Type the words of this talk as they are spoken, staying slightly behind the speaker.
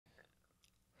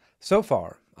So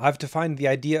far, I've defined the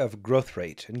idea of growth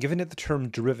rate and given it the term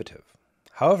derivative.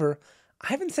 However, I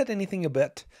haven't said anything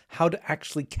about how to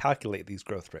actually calculate these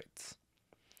growth rates.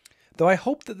 Though I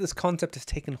hope that this concept has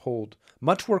taken hold,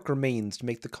 much work remains to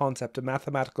make the concept a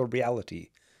mathematical reality,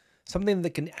 something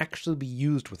that can actually be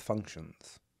used with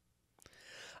functions.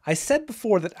 I said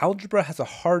before that algebra has a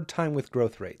hard time with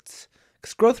growth rates,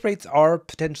 because growth rates are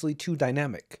potentially too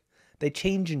dynamic. They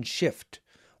change and shift,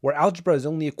 where algebra is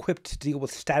only equipped to deal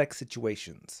with static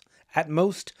situations. At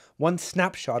most, one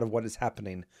snapshot of what is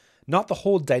happening, not the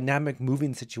whole dynamic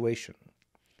moving situation.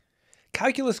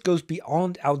 Calculus goes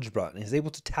beyond algebra and is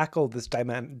able to tackle this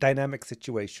dynamic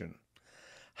situation.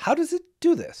 How does it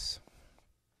do this?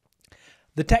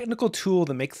 The technical tool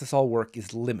that makes this all work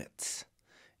is limits.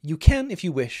 You can, if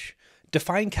you wish,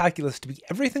 define calculus to be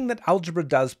everything that algebra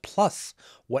does plus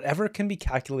whatever can be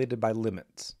calculated by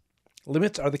limits.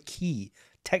 Limits are the key,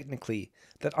 technically,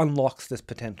 that unlocks this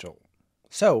potential.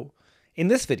 So, in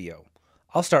this video,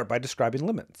 I'll start by describing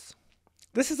limits.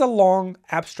 This is a long,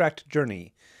 abstract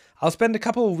journey. I'll spend a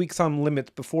couple of weeks on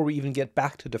limits before we even get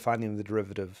back to defining the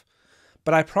derivative,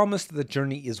 but I promise that the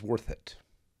journey is worth it.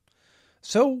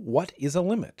 So, what is a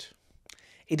limit?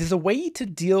 It is a way to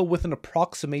deal with an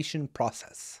approximation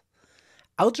process.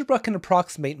 Algebra can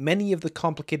approximate many of the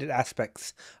complicated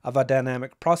aspects of a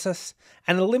dynamic process,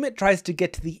 and a limit tries to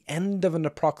get to the end of an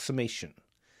approximation.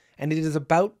 And it is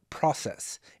about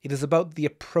process. It is about the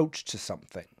approach to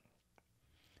something.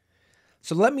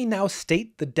 So let me now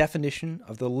state the definition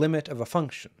of the limit of a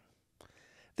function.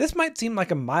 This might seem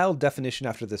like a mild definition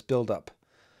after this build-up,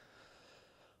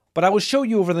 but I will show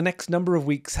you over the next number of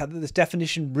weeks how this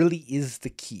definition really is the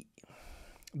key.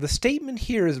 The statement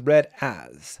here is read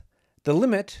as, the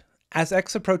limit, as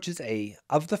x approaches a,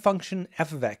 of the function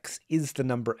f of x is the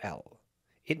number L.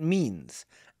 It means,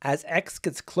 as x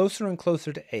gets closer and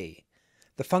closer to a,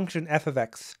 the function f of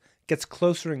x gets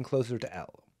closer and closer to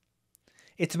L.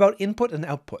 It's about input and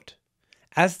output.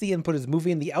 As the input is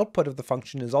moving, the output of the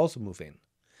function is also moving.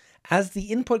 As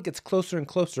the input gets closer and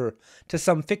closer to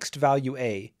some fixed value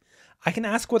a, I can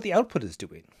ask what the output is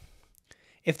doing.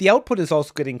 If the output is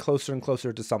also getting closer and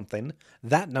closer to something,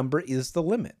 that number is the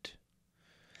limit.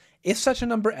 If such a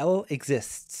number L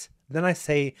exists, then I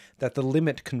say that the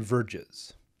limit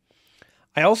converges.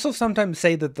 I also sometimes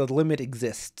say that the limit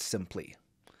exists simply.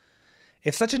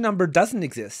 If such a number doesn't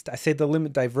exist, I say the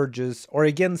limit diverges, or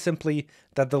again simply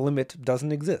that the limit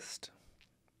doesn't exist.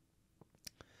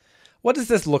 What does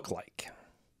this look like?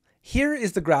 Here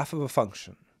is the graph of a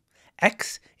function.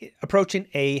 X approaching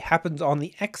a happens on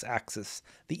the x-axis,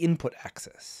 the input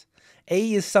axis.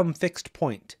 A is some fixed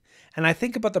point, and I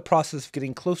think about the process of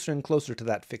getting closer and closer to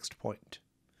that fixed point.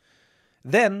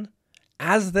 Then,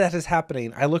 as that is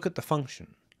happening, I look at the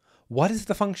function. What is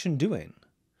the function doing?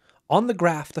 On the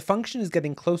graph, the function is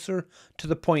getting closer to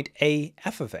the point a,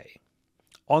 f of a.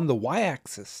 On the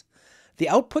y-axis, the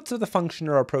outputs of the function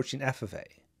are approaching f of a.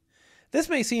 This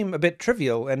may seem a bit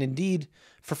trivial, and indeed,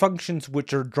 for functions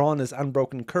which are drawn as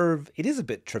unbroken curve, it is a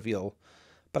bit trivial,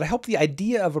 but I hope the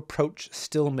idea of approach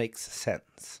still makes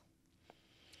sense.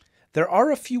 There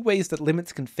are a few ways that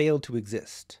limits can fail to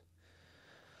exist.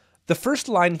 The first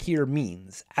line here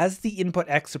means, as the input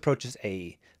x approaches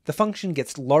a, the function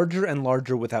gets larger and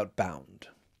larger without bound.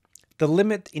 The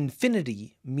limit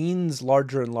infinity means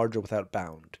larger and larger without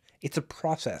bound. It's a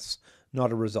process,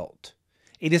 not a result.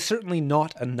 It is certainly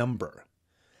not a number.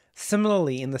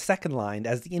 Similarly, in the second line,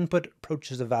 as the input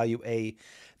approaches a value a,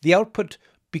 the output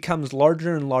becomes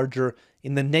larger and larger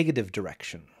in the negative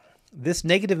direction. This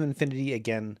negative infinity,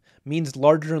 again, means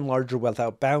larger and larger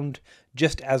without bound,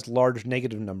 just as large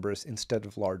negative numbers instead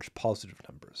of large positive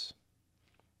numbers.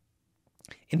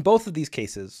 In both of these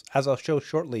cases, as I'll show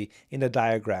shortly in a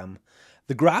diagram,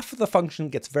 the graph of the function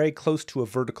gets very close to a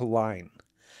vertical line.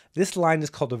 This line is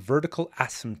called a vertical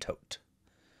asymptote.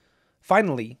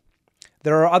 Finally,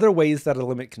 there are other ways that a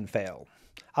limit can fail.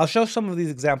 I'll show some of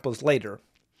these examples later.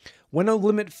 When a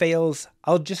limit fails,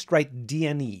 I'll just write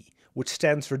DNE, which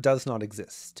stands for does not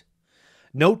exist.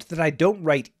 Note that I don't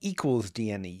write equals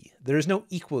DNE. There is no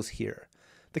equals here.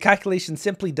 The calculation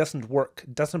simply doesn't work,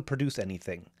 doesn't produce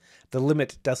anything. The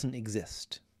limit doesn't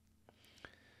exist.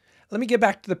 Let me get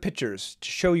back to the pictures to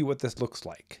show you what this looks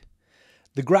like.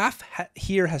 The graph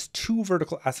here has two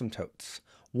vertical asymptotes,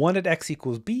 one at x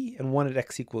equals b and one at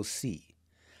x equals c.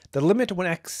 The limit when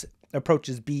x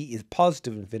approaches b is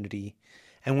positive infinity,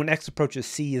 and when x approaches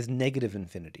c is negative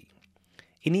infinity.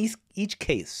 In each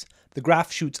case, the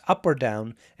graph shoots up or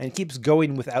down and keeps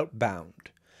going without bound.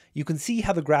 You can see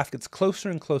how the graph gets closer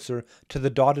and closer to the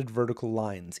dotted vertical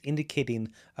lines,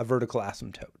 indicating a vertical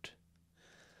asymptote.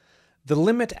 The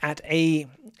limit at a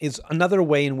is another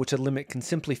way in which a limit can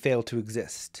simply fail to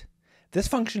exist. This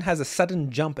function has a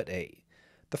sudden jump at a.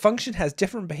 The function has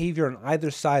different behavior on either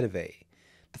side of a.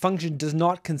 The function does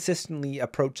not consistently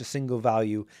approach a single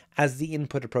value as the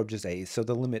input approaches a, so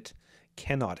the limit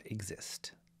cannot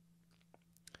exist.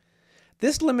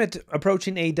 This limit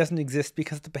approaching a doesn't exist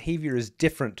because the behavior is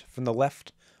different from the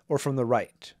left or from the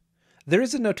right. There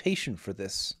is a notation for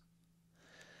this.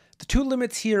 The two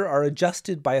limits here are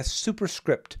adjusted by a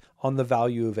superscript on the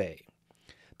value of a.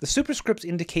 The superscripts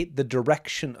indicate the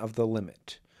direction of the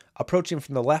limit, approaching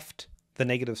from the left, the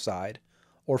negative side,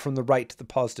 or from the right, the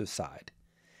positive side.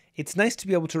 It's nice to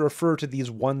be able to refer to these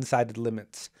one-sided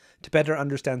limits to better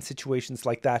understand situations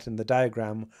like that in the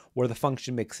diagram where the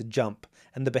function makes a jump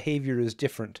and the behavior is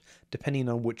different depending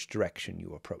on which direction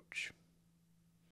you approach.